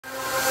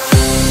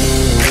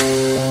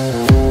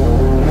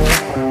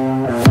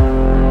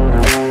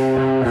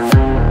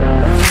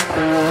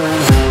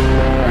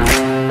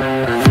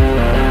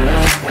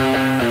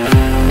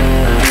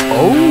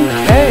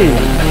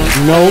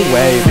No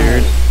way,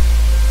 dude.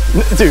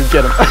 Dude,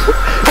 get him.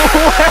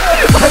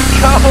 Let's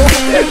go.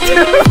 Dude.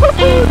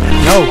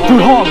 No,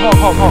 dude, hog.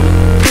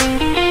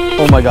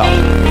 Oh my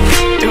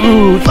god.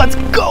 Dude, let's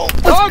go.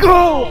 Let's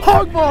go.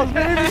 Hog balls,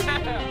 baby.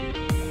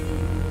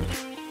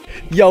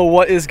 Yo,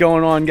 what is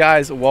going on,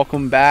 guys?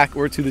 Welcome back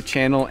to the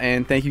channel,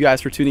 and thank you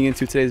guys for tuning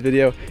into today's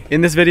video.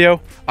 In this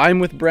video, I'm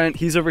with Brent.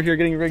 He's over here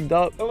getting rigged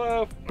up.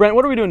 Hello. Brent,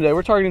 what are we doing today?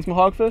 We're targeting some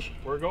hogfish?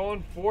 We're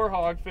going for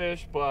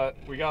hogfish, but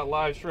we got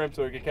live shrimp,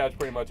 so we can catch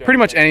pretty much anything. Pretty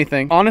much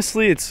anything.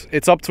 Honestly,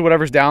 it's up to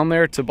whatever's down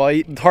there to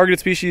bite. The targeted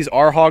species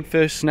are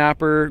hogfish,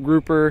 snapper,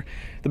 grouper,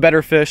 the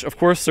better fish. Of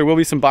course, there will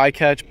be some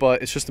bycatch,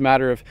 but it's just a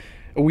matter of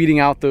weeding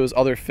out those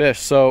other fish.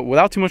 So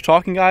without too much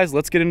talking, guys,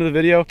 let's get into the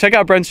video. Check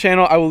out Brent's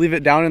channel. I will leave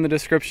it down in the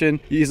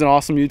description. He's an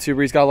awesome YouTuber.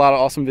 He's got a lot of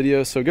awesome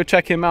videos, so go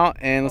check him out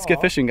and let's get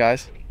fishing,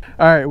 guys.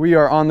 All right, we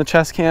are on the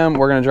chest cam.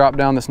 We're gonna drop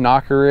down this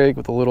knocker rig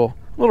with a little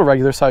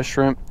regular size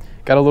shrimp.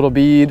 Got a little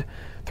bead,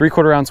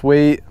 3/4 ounce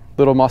weight,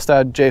 little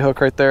mustad J hook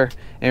right there,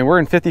 and we're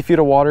in 50 feet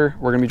of water.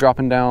 We're gonna be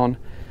dropping down.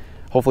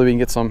 Hopefully we can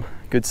get some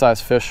good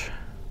sized fish.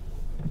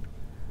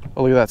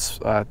 Oh, look at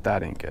that.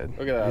 That ain't good.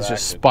 Look at that. He's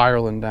just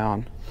spiraling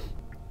down.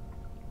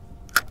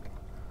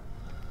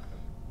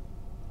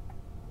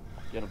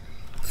 Get him.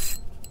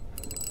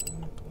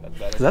 That's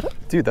better. Is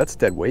that dude, that's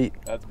dead weight.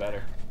 That's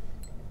better.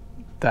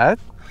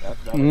 That's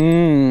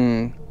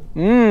better.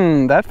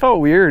 That felt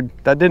weird.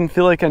 That didn't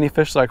feel like any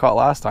fish that I caught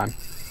last time.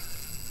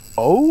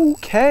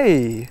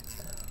 Okay,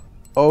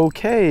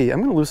 I'm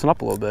gonna loosen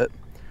up a little bit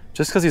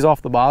just because he's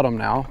off the bottom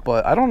now,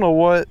 but I don't know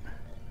what.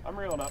 I'm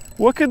reeling up.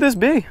 What could this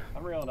be?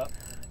 I'm reeling up.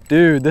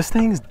 Dude, this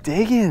thing's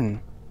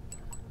digging.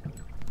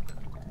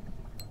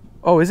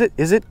 Oh, is it?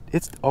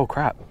 It's, oh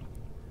crap.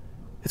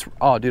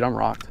 Oh dude, I'm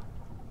rocked.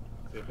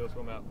 See if he'll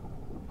swim out.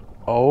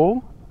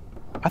 Oh,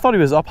 I thought he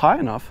was up high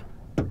enough.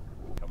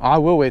 I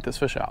will wait this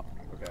fish out.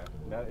 Okay,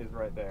 that is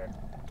right there.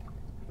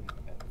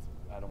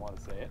 I don't want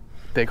to say it.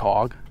 Big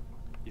hog.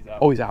 He's out.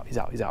 Oh, he's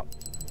out.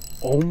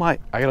 Oh my,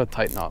 I gotta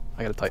tighten up.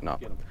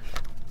 Get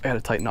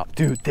him.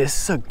 Dude,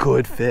 this is a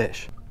good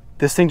fish.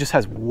 This thing just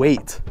has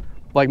weight.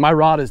 Like my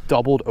rod is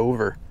doubled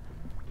over.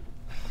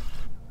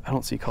 I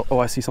don't see color. Oh,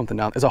 I see something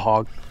down. It's a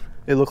hog.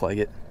 It looked like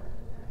it.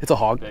 It's a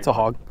hog. It's a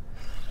hog.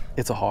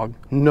 It's a hog.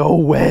 No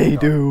way,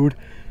 dude.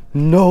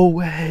 No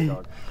way.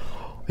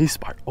 He's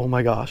spiked. Oh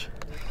my gosh.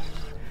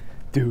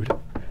 Dude,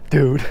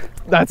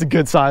 that's a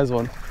good size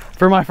one.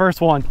 For my first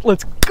one.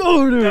 Let's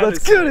go, dude. Let's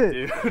get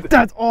it.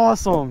 That's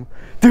awesome.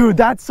 Dude,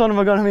 that son of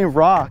a gun had me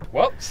rocked.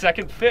 Well,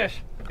 second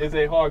fish is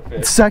a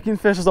hogfish. Second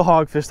fish is a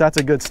hogfish. That's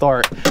a good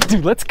start.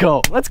 Dude, let's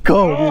go. Let's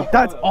go, dude.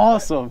 That's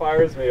awesome. That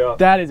fires me up.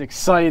 That is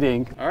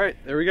exciting. All right,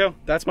 there we go.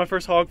 That's my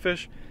first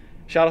hogfish.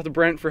 Shout out to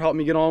Brent for helping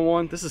me get on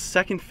one. This is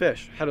second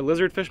fish. Had a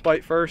lizardfish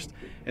bite first,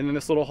 and then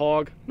this little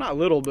hog. Not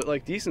little, but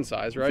like decent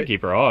size, right? It's a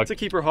keeper hog. It's a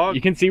keeper hog.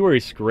 You can see where he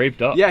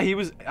scraped up. Yeah, he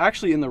was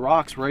actually in the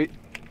rocks, right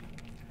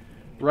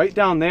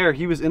down there.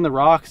 He was in the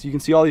rocks. You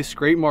can see all these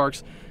scrape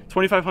marks.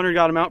 2,500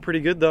 got him out pretty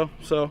good though,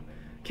 so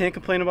can't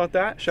complain about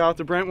that. Shout out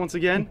to Brent once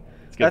again.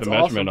 Let's get the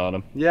measurement on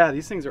him. Yeah,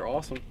 these things are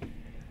awesome.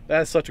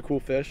 That is such a cool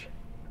fish.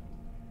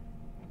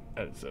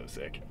 That is so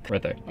sick.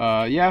 Right there.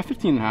 Yeah,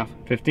 15 and a half.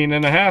 15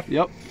 and a half?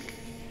 Yep.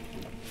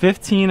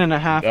 15 and a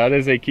half. That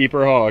is a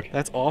keeper hog.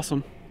 That's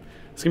awesome.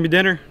 It's gonna be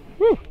dinner.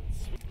 Woo.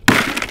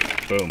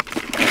 Boom.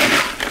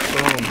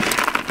 Boom.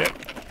 Okay.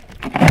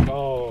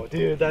 Oh,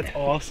 dude, that's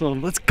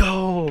awesome. Let's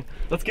go.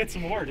 Let's get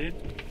some more, dude.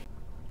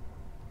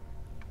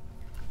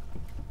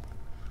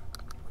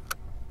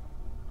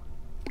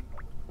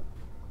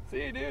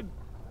 See you, dude.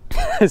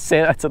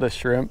 Say that to the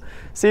shrimp.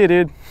 See you,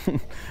 dude.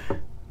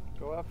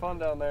 Go have fun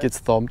down there. Gets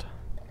thumbed.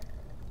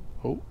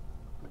 Oh.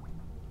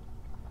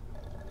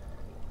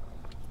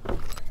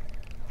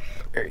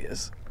 There he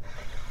is.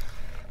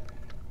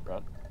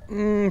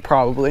 Grunt?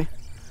 Probably.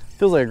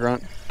 Feels like a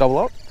grunt. Double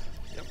up?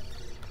 Yep.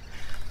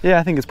 Yeah,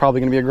 I think it's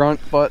probably gonna be a grunt,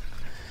 but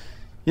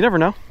you never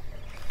know.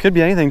 Could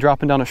be anything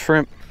dropping down a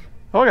shrimp.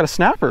 Oh, I got a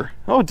snapper.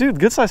 Oh,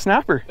 dude, good size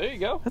snapper. There you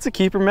go. That's a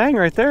keeper mang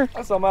right there.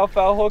 I somehow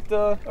foul hooked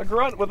a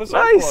grunt with a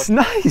surf hook.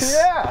 Nice.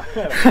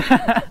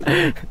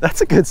 Yeah.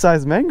 That's a good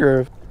size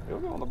mangrove. He'll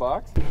go in the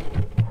box.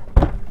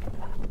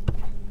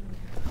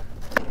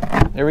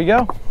 There we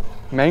go.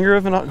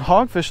 Mangrove and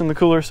hogfish in the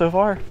cooler so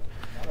far.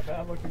 Not a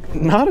bad looking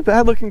cooler. Not a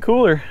bad looking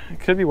cooler. It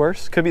could be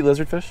worse. Could be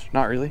lizardfish.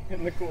 Not really.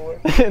 In the cooler.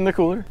 In the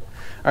cooler.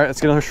 All right, let's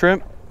get another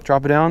shrimp.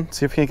 Drop it down.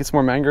 See if we can't get some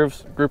more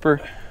mangroves.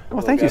 Grouper.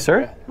 Oh, thank you,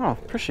 sir. Oh,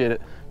 appreciate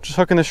it. Just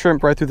hooking the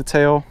shrimp right through the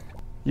tail.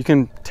 You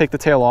can take the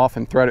tail off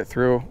and thread it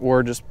through,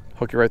 or just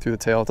hook it right through the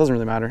tail. It doesn't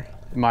really matter,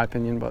 in my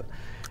opinion, but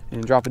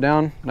and drop it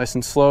down nice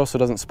and slow so it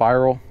doesn't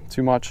spiral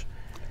too much.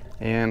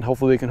 And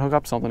hopefully we can hook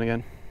up something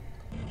again.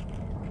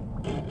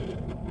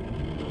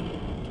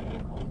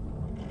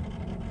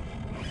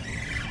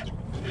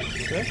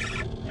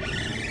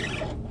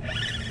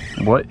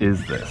 What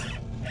is this?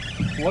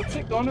 What's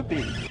it gonna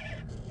be?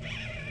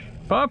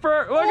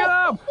 Puffer, look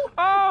at them!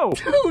 Oh!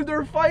 Dude,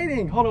 they're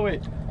fighting. Hold on,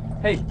 wait.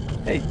 Hey,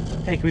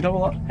 can we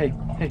double up? Hey.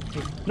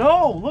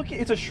 No, look,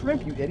 it's a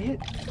shrimp, you idiot.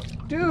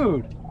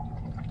 Dude.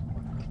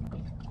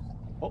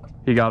 Oh.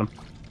 He got him.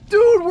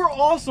 Dude, we're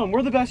awesome.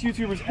 We're the best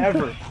YouTubers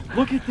ever.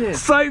 Look at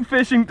this. Sight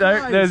fishing.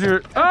 There's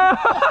your. Oh!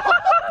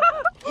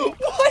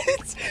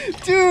 What?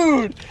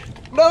 Dude.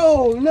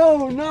 No,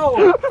 no,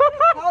 no.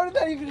 How did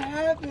that even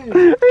happen? He's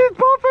pumping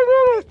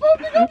in it.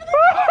 Pumping up in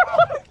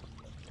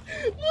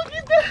the Look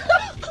at that.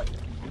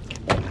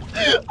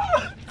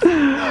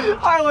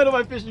 Highlight of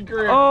my fishing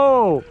career.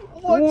 Oh.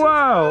 What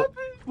Wow. just happened?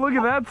 Look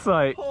at that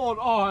sight. Hold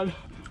on.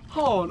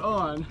 Hold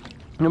on.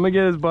 I'm gonna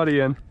get his buddy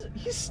in.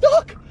 He's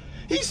stuck.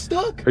 He's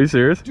stuck. Are you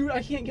serious? Dude,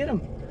 I can't get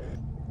him.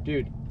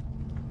 Dude,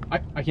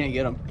 I can't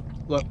get him.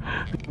 Look,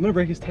 I'm gonna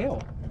break his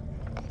tail.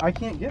 I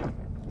can't get him.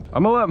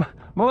 I'm gonna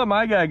let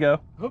my guy go.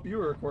 I hope you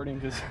were recording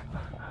because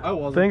I I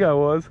wasn't. think I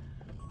was.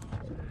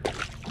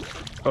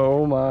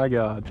 Oh my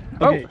god.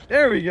 Okay, Oh,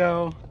 there we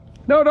go.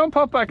 no, don't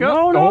puff back up.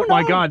 No, no, oh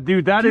my no. god,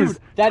 dude, that is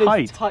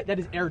tight. That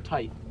is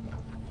airtight.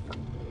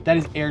 That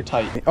is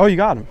airtight. Oh, you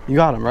got him. You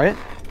got him, right?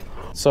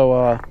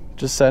 So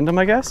just send him,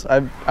 I guess.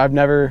 I've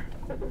never.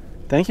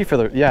 Thank you for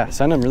the, yeah,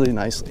 send him really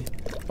nicely.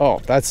 Oh,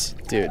 that's,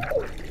 dude.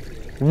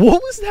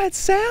 What was that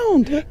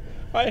sound?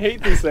 I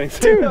hate these things.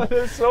 Dude.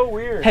 They're so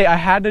weird. Hey, I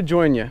had to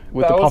join you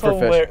with That the was puffer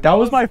fish. hilarious. That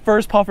was my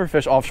first puffer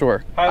fish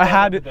offshore. I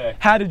Highlight of the day.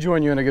 had to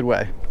join you in a good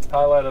way.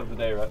 Highlight of the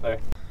day right there.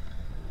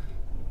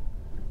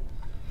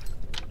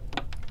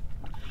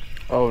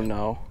 Oh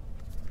no.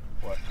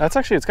 What? That's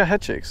actually, it's got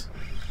head shakes.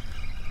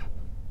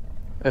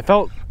 It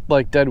felt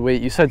like dead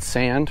weight. You said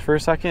sand for a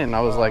second and I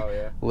was like,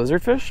 yeah.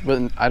 lizardfish?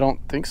 But I don't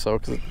think so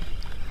because it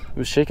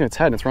was shaking its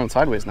head and it's running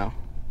sideways now.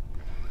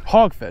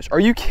 Hogfish. Are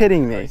you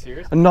kidding me? Are you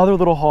serious? Another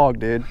little hog,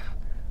 dude.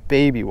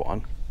 Baby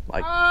one.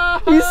 Like,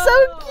 he's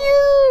so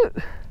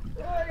cute.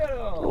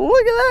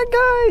 Look at that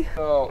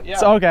guy. Oh, yeah.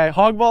 So, okay,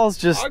 hog balls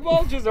just, Hog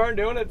balls just aren't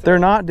doing it. they're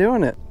not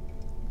doing it.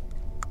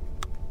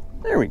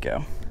 There we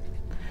go.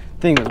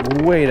 Thing is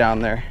way down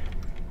there.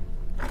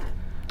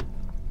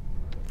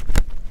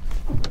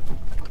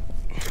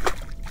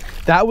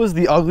 That was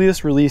the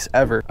ugliest release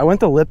ever. I went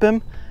to lip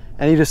him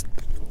and he just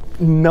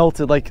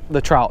melted like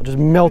the trout, just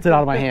melted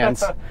out of my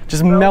hands.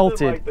 Just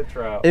melted. Like the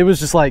trout. It was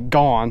just like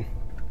gone.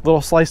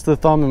 Little slice to the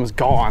thumb and was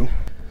gone.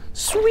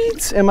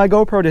 Sweet. And my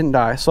GoPro didn't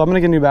die. So I'm gonna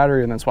get a new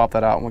battery and then swap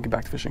that out and we'll get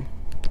back to fishing.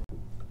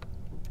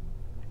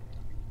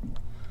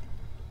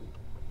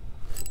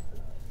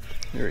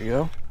 Here we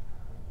go.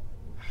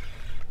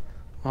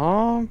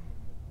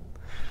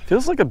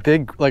 Feels like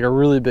a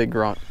really big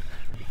grunt.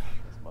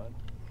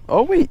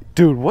 Oh wait,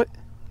 dude, what?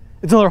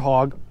 It's another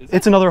hog.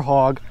 It's another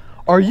hog.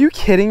 Are you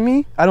kidding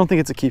me? I don't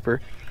think it's a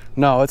keeper.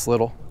 No, it's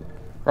little.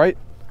 Right?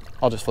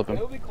 I'll just flip him.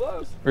 It'll be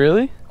close.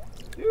 Really?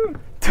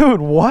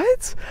 Dude,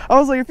 what? I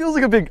was like, it feels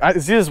like a big,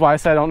 this is why I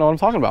said I don't know what I'm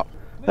talking about.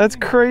 That's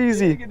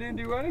crazy. It didn't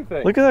do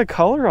anything. Look at that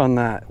color on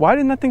that. Why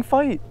didn't that thing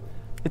fight?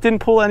 It didn't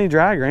pull any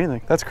drag or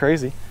anything. That's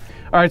crazy.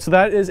 All right, so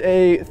that is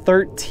a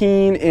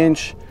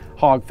 13-inch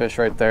hogfish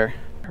right there.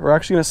 We're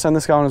actually gonna send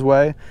this guy on his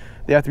way.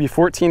 They have to be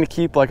 14 to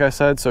keep, like I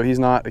said, so he's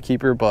not a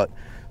keeper, but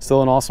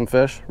still an awesome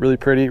fish. Really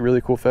pretty, really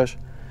cool fish.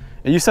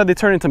 And you said they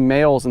turn into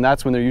males and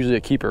that's when they're usually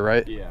a keeper,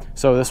 right? Yeah.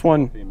 So this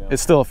one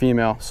is still a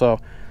female, so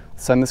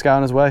send this guy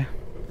on his way.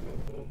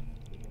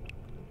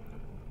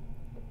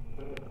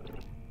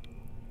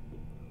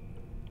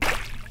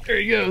 There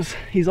he goes.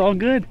 He's all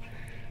good.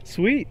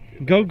 Sweet.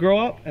 Go grow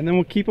up and then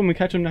we'll keep him and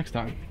catch him next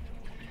time.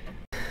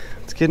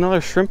 Let's get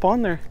another shrimp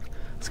on there.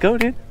 Let's go,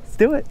 dude. Let's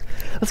do it.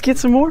 Let's get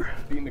some more.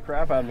 Beating the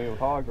crap out of me with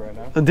hogs right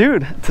now.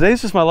 Dude,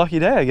 today's just my lucky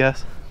day, I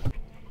guess.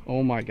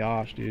 Oh my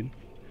gosh, dude.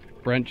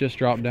 Brent just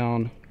dropped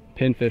down.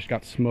 Pinfish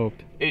got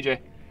smoked. AJ.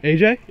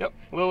 AJ? Yep,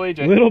 little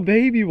AJ. Little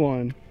baby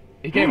one.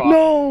 He came off.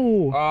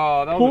 No!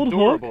 Oh, that was Pulled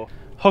adorable.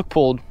 Hook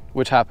pulled,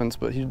 which happens,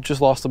 but he just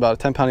lost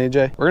about a 10-pound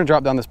AJ. We're gonna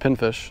drop down this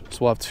pinfish, so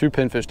we'll have 2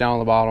 pinfish down on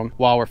the bottom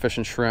while we're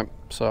fishing shrimp.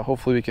 So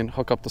hopefully we can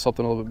hook up to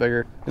something a little bit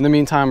bigger. In the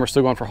meantime, we're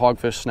still going for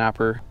hogfish,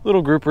 snapper,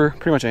 little grouper,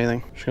 pretty much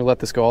anything. Just gonna let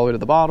this go all the way to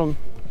the bottom.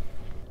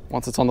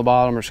 Once it's on the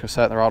bottom, we're just gonna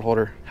set it in the rod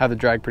holder, have the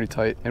drag pretty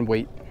tight, and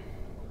wait.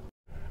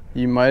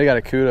 You might have got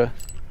a cuda.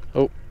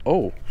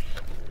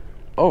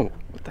 Oh,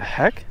 what the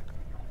heck?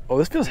 Oh,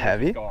 this feels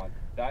heavy. Gone.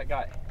 That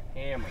got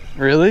hammered.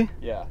 Really?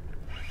 Yeah.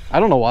 I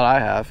don't know what I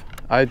have.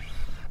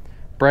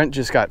 Brent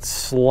just got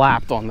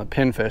slapped on the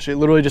pinfish. It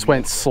literally just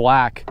went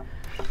slack.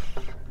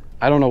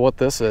 I don't know what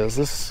this is.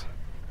 This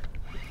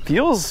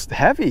feels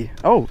heavy.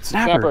 Oh,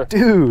 snapper.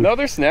 Dude.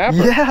 Another snapper?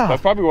 Yeah.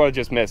 That's probably what I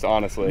just missed,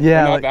 honestly.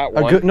 Yeah, Not like that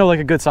one. like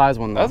a good size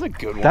one though. That's a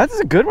good one. That is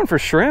a good one for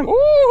shrimp. Ooh,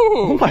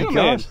 Oh my yeah, gosh,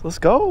 man. let's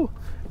go.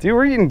 Dude,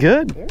 we're eating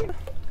good. Yeah.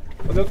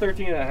 We'll go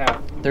 13 and a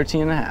half.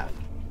 13 and a half.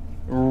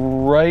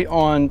 Right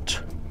on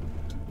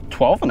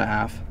 12 and a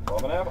half.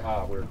 12 and a half?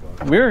 Ah, we're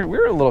good.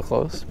 We're a little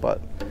close,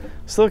 but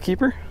still a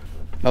keeper.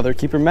 Another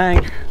keeper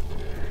mang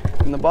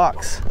in the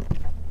box.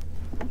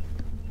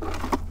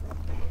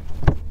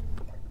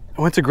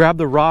 I went to grab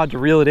the rod to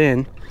reel it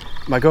in.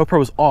 My GoPro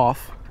was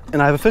off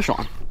and I have a fish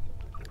on.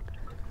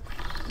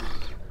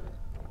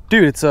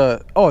 Dude, it's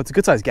a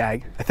good sized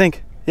gag, I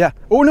think. Yeah.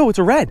 Oh no, it's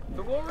a red. It's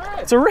a little red.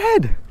 It's a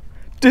red.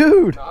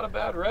 Dude. Not a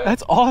bad red.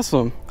 That's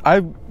awesome. I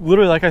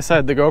literally, like I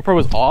said, the GoPro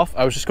was off.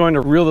 I was just going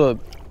to reel the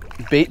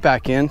bait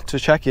back in to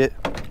check it.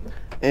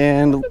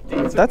 And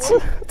that's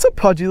a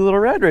pudgy little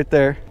red right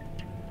there.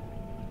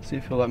 See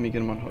if he'll let me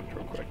get him unhooked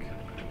real quick.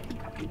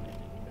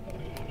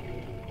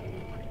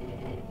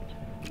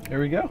 There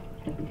we go.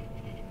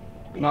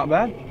 Not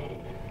bad.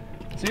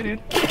 See you,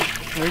 dude.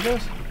 There he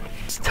goes.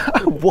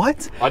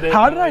 What? How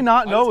did I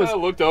not know? I just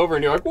looked over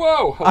and you're like,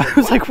 whoa. I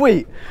was like,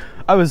 wait.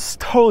 I was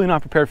totally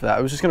not prepared for that.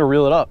 I was just gonna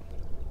reel it up.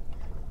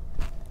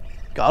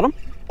 Got him?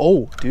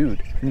 Oh,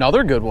 dude.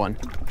 Another good one.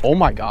 Oh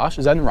my gosh.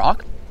 Is that in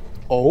rock?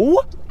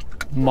 Oh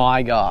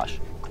my gosh.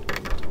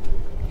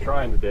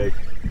 Trying to dig.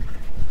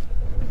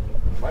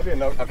 Might be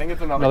another, I think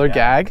it's another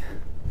gag.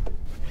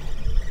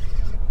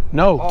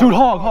 No, dude,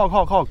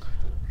 hog.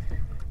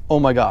 Oh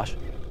my gosh.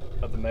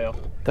 That's a male.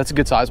 That's a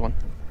good size one.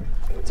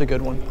 That's a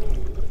good one.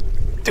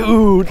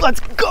 Dude, let's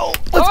go.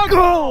 Let's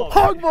go.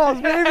 Hog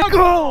balls, baby.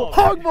 Go.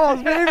 Hog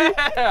balls, baby.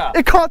 Yeah.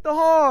 It caught the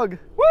hog.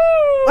 Woo!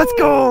 Let's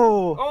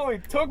go. Oh, he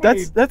took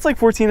me. That's like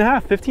 14 and a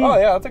half, 15. Oh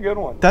yeah, that's a good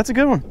one. That's a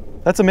good one.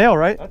 That's a male,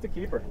 right? That's a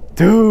keeper.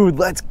 Dude,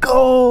 let's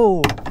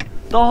go.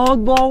 The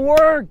hog ball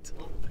worked.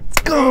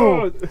 Let's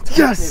go. Oh,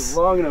 yes.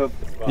 Long enough.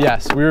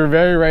 Yes, we were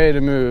very ready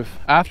to move.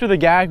 After the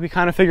gag, we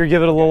kind of figured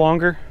give it a little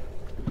longer.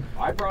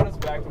 I brought us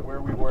back to where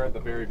we were at the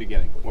very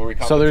beginning, where we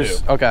come So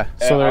there's, to. okay. And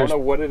So I there's, don't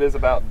know what it is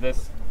about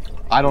this.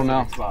 I don't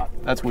know. Spot.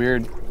 That's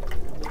weird.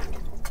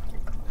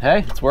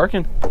 Hey, it's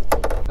working.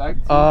 That,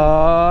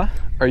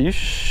 Are you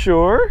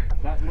sure?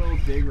 that little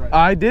dig right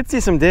I did see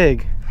some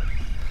dig.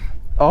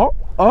 Oh,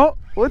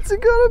 what's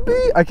it gonna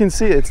be? I can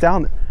see it, it's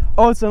down there.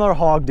 Oh, it's another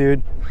hog,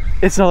 dude.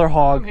 It's another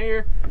hog. I'm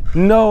here.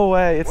 No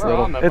way, it's We're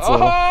little. on them. It's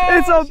little.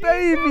 It's a She's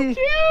baby.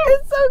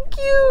 so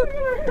cute.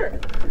 It's so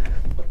cute.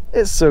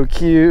 It's so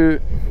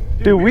cute.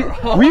 Dude, we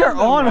are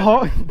on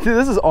hog. Dude,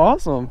 this is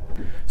awesome.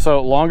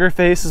 So longer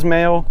face is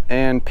male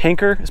and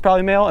pinker is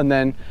probably male, and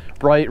then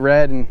bright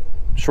red and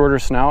shorter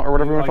snout or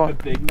whatever you want to call Like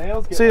it. the big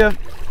males get See ya.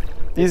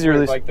 These are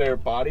really like their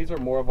bodies are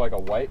more of like a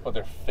white, but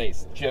their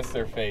face, just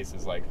their face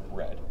is like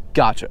red.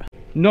 Gotcha.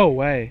 No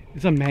way.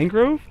 It's a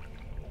mangrove?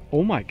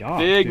 Oh my god.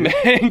 Big dude.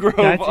 mangrove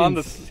That's on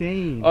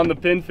insane. the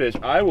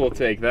pinfish. I will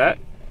take that.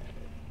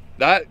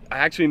 That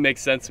actually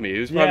makes sense to me. He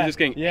was probably just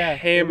getting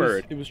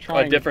hammered. It was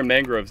trying on different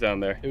mangroves down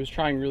there. It was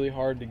trying really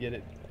hard to get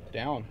it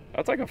down.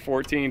 That's like a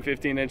 14,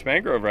 15-inch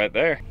mangrove right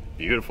there.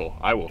 Beautiful.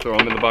 I will throw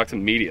him in the box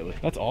immediately.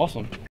 That's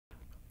awesome.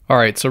 All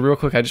right, so real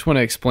quick, I just want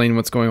to explain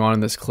what's going on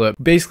in this clip.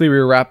 Basically, we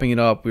were wrapping it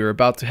up. We were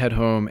about to head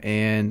home,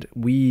 and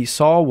we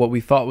saw what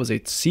we thought was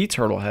a sea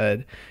turtle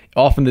head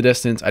off in the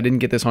distance. I didn't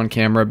get this on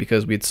camera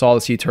because we had saw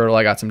the sea turtle.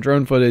 I got some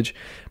drone footage,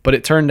 but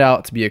it turned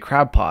out to be a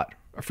crab pot,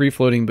 a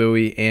free-floating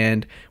buoy.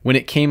 And when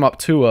it came up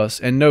to us,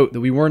 and note that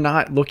we were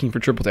not looking for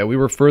triple tail. We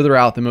were further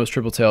out than most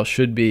triple tail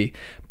should be,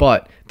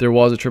 but there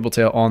was a triple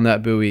tail on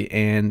that buoy,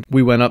 and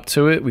we went up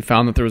to it. We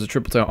found that there was a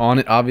triple tail on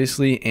it,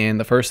 obviously, and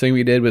the first thing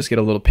we did was get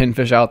a little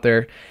pinfish out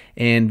there.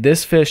 And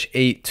this fish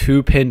ate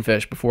 2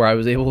 pinfish before I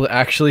was able to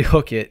actually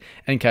hook it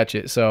and catch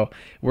it. So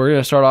we're going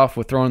to start off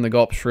with throwing the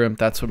gulp shrimp.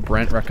 That's what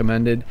Brent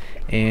recommended,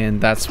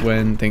 and that's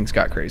when things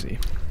got crazy.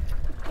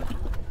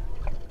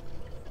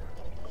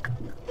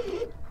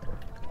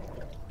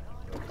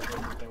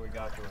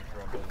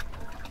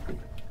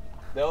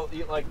 They'll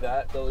eat like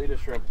that. They'll eat a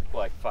shrimp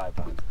like 5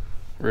 times.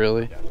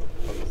 Really? Yeah.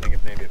 I'm just thinking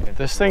maybe a pinfish.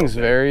 This thing's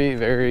very,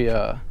 very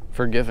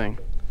forgiving.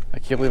 I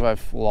can't believe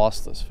I've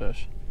lost this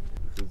fish.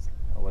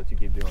 I'll let you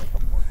keep doing a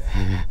couple more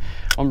things.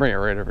 I'm gonna bring it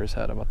right over his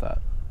head. How about that?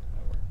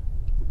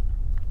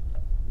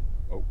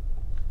 Oh.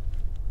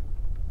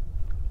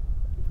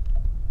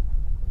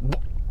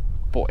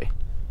 Boy.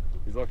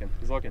 He's looking.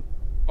 He's looking.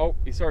 Oh,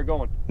 he started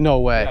going. No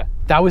way. Yeah.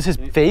 That was his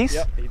face?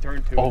 Yep, he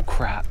turned to Oh it.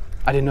 crap.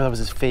 I didn't know that was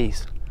his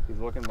face. He's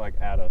looking like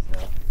at us now.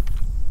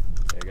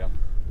 There you go.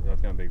 That's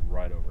gonna be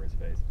right over his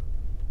face.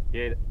 He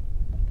ate it.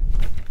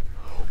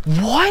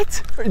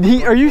 What?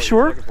 Are you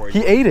sure?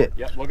 He ate it.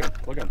 Yep, look at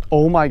him. Look at him.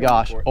 Oh my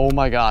gosh. Oh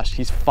my gosh.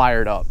 He's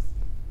fired up.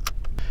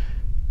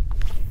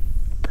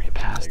 Bring it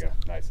past. There you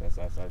go. Nice, nice,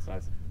 nice, nice,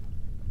 nice.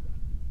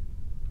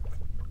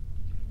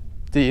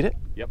 Did he eat it?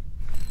 Yep.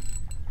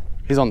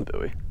 He's on the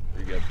buoy.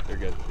 You're good. You're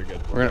good. You're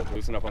good. We're gonna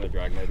loosen up on the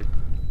drag maybe.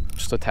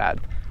 Just a tad.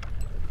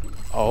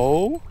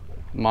 Oh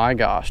my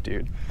gosh,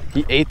 dude.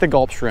 He ate the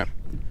gulp shrimp.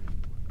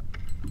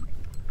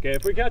 Okay,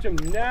 if we catch him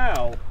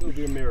now, it would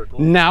be a miracle.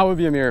 Now would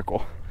be a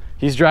miracle.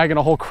 He's dragging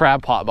a whole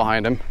crab pot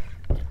behind him.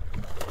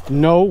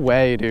 No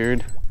way,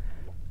 dude.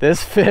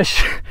 This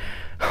fish,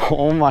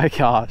 oh my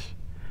gosh.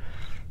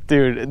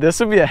 Dude, this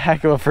would be a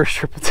heck of a first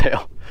triple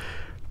tail.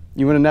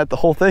 You want to net the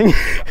whole thing?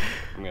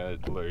 I'm gonna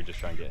literally just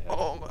try and get him.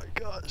 Oh my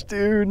gosh,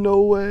 dude,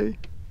 no way.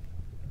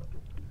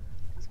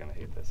 He's gonna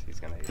hate this. He's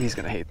gonna hate He's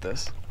gonna hate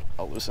this.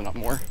 I'll loosen up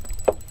more.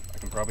 I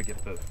can probably get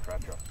the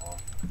crab trap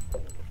off.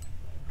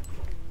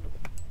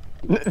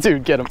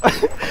 Dude, get him.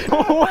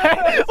 No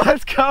way.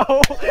 Let's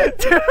go.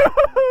 Dude,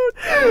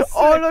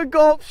 on a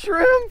gulp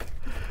shrimp.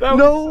 That was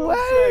No so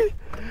way.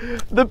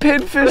 sick. The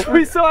pinfish.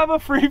 We still have a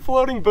free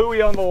floating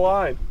buoy on the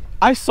line.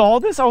 I saw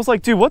this. I was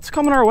like, dude, what's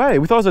coming our way?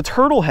 We thought it was a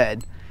turtle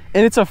head,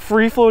 and it's a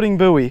free floating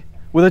buoy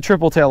with a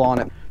triple tail on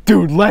it.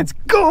 Dude, let's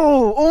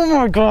go. Oh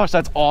my gosh,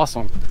 that's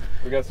awesome.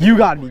 You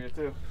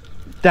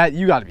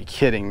gotta be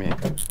kidding me.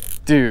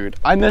 Dude,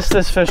 I missed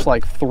this fish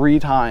like 3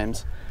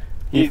 times.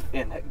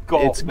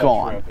 It's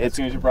gone. As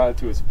soon as you brought it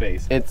to his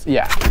face.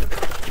 Yeah.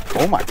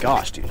 Oh my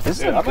gosh, dude.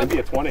 That might be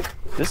a 20.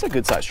 This is a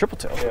good size triple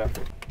tail. Yeah.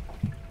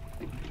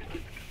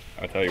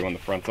 I'll tell you when the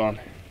front's on.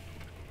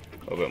 A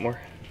little bit more.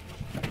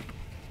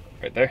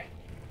 Right there.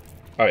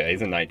 Oh yeah,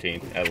 he's a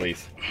 19 at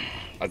least.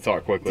 I saw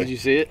it quickly. Did you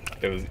see it?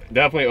 It was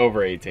definitely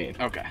over 18.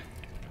 Okay.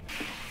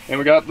 And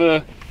we got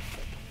the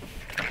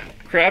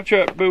crab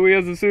trap buoy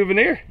as a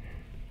souvenir.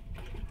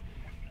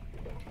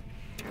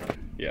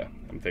 Yeah,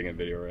 I'm taking a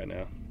video right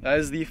now. That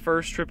is the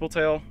first triple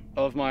tail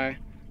of my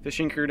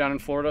fishing career down in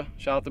Florida.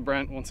 Shout out to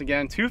Brent once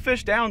again. 2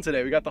 fish down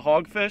today. We got the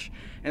hogfish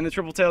and the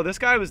triple tail. This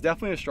guy was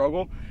definitely a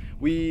struggle.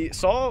 We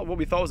saw what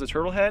we thought was a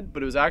turtle head,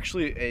 but it was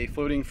actually a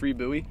floating free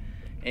buoy.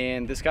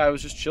 And this guy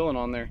was just chilling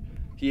on there.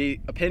 He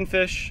ate a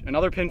pinfish,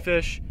 another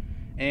pinfish,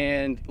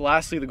 and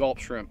lastly the gulp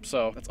shrimp.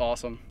 So that's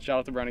awesome. Shout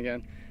out to Brent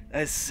again.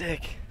 That is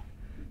sick.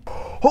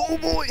 Oh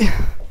boy.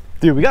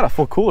 Dude, we got a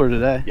full cooler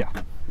today. Yeah.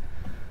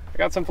 I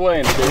got some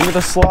filet in it. Look at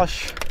the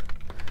slush.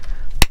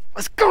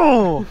 Let's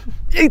go.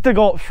 Eat the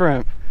gulp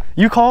shrimp.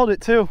 You called it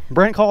too.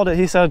 Brent called it.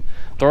 He said,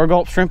 throw a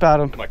gulp shrimp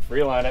at him. Like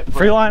freeline it.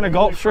 Freeline a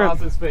gulp shrimp.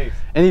 His face.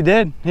 And he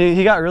did.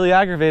 He got really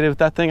aggravated with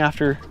that thing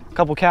after a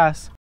couple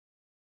casts.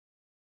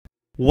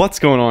 What's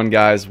going on,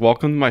 guys?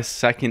 Welcome to my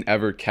second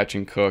ever catch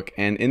and cook.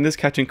 And in this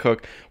catch and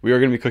cook, we are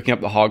going to be cooking up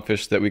the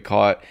hogfish that we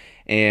caught.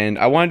 And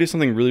I want to do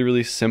something really,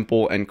 really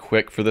simple and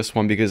quick for this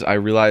one because I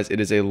realize it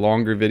is a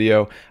longer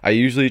video. I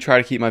usually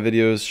try to keep my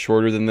videos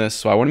shorter than this,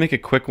 so I want to make a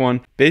quick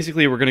one.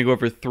 Basically, we're going to go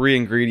over 3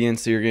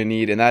 ingredients that you're going to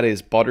need, and that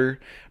is butter,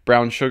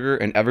 brown sugar,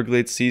 and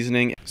Everglades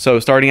seasoning. So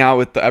starting out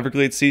with the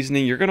Everglades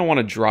seasoning, you're going to want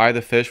to dry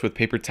the fish with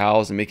paper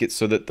towels and make it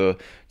so that the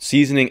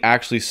seasoning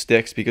actually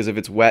sticks, because if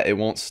it's wet, it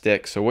won't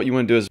stick. So what you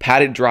want to do is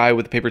pat it dry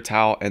with a paper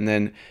towel and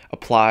then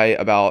apply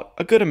about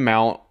a good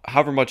amount,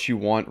 however much you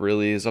want,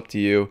 really is up to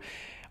you,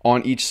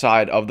 on each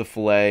side of the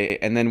fillet.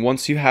 And then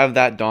once you have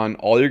that done,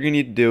 all you're gonna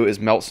need to do is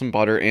melt some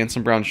butter and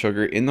some brown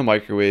sugar in the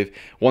microwave.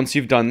 Once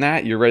you've done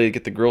that, you're ready to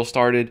get the grill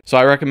started. So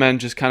I recommend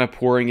just kind of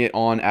pouring it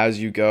on as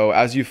you go.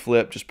 As you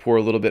flip, just pour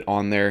a little bit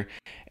on there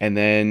and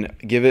then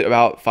give it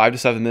about 5 to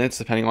 7 minutes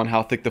depending on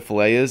how thick the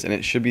fillet is, and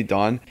it should be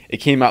done.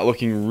 It came out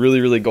looking really,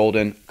 really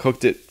golden.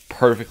 Cooked it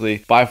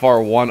perfectly. By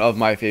far one of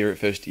my favorite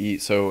fish to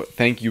eat. So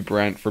thank you,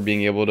 Brent, for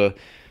being able to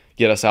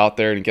get us out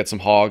there and get some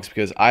hogs,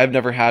 because I've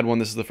never had one.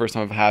 This is the first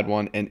time I've had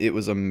one, and it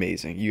was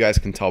amazing. You guys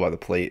can tell by the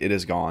plate, it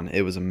is gone.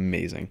 It was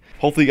amazing.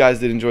 Hopefully you guys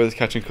did enjoy this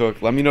catch and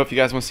cook. Let me know if you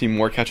guys want to see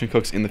more catch and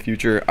cooks in the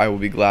future. I will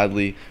be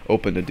gladly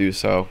open to do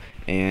so.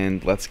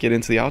 And let's get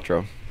into the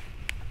outro.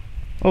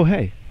 Oh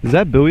hey, does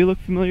that buoy look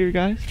familiar,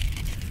 guys?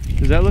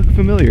 Does that look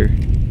familiar?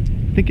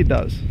 I think it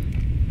does.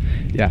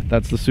 Yeah,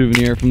 that's the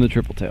souvenir from the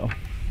triple tail.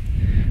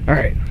 All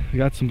right, we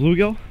got some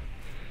bluegill.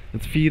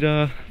 Let's feed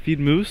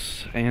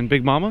Moose and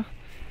Big Mama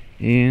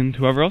and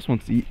whoever else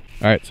wants to eat.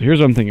 All right, so here's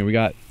what I'm thinking. We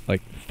got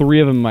like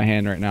 3 of them in my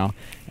hand right now.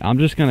 I'm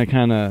just gonna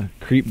kind of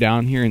creep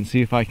down here and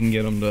see if I can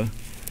get them to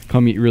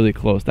come eat really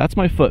close. That's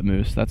my foot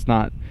moose. That's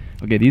not,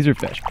 okay, these are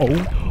fish.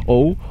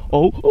 Oh,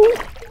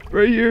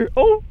 right here.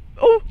 Oh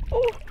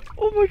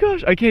my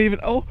gosh, I can't even,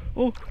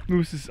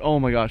 Moose is, oh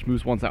my gosh,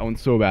 Moose wants that one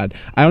so bad.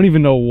 I don't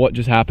even know what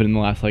just happened in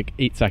the last like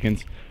 8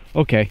 seconds.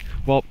 Okay,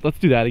 well, let's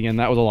do that again.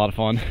 That was a lot of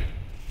fun.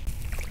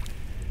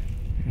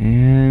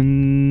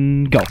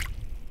 And go.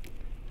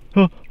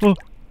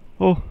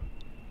 Oh.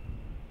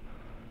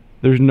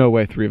 There's no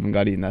way 3 of them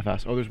got eaten that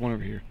fast. Oh, there's one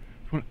over here.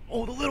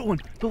 Oh, the little one,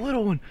 the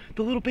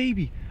little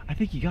baby. I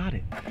think he got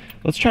it.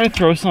 Let's try to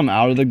throw some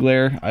out of the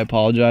glare. I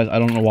apologize. I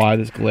don't know why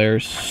this glare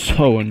is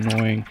so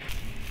annoying.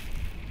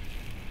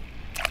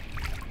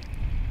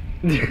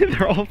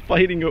 They're all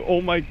fighting.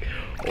 Oh my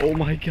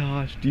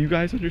gosh. Do you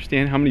guys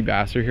understand how many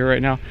bass are here right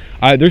now?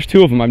 There's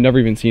 2 of them I've never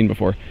even seen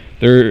before.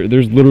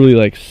 There's literally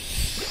like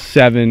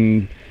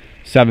 7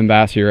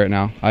 bass here right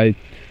now.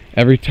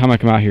 Every time I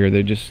come out here,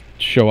 they just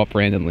show up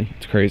randomly.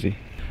 It's crazy.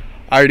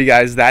 Alrighty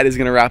guys, that is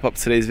gonna wrap up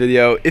today's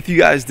video. If you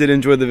guys did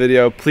enjoy the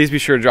video, please be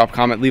sure to drop a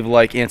comment, leave a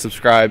like, and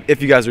subscribe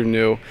if you guys are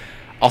new.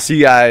 I'll see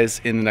you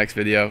guys in the next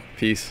video.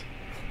 Peace.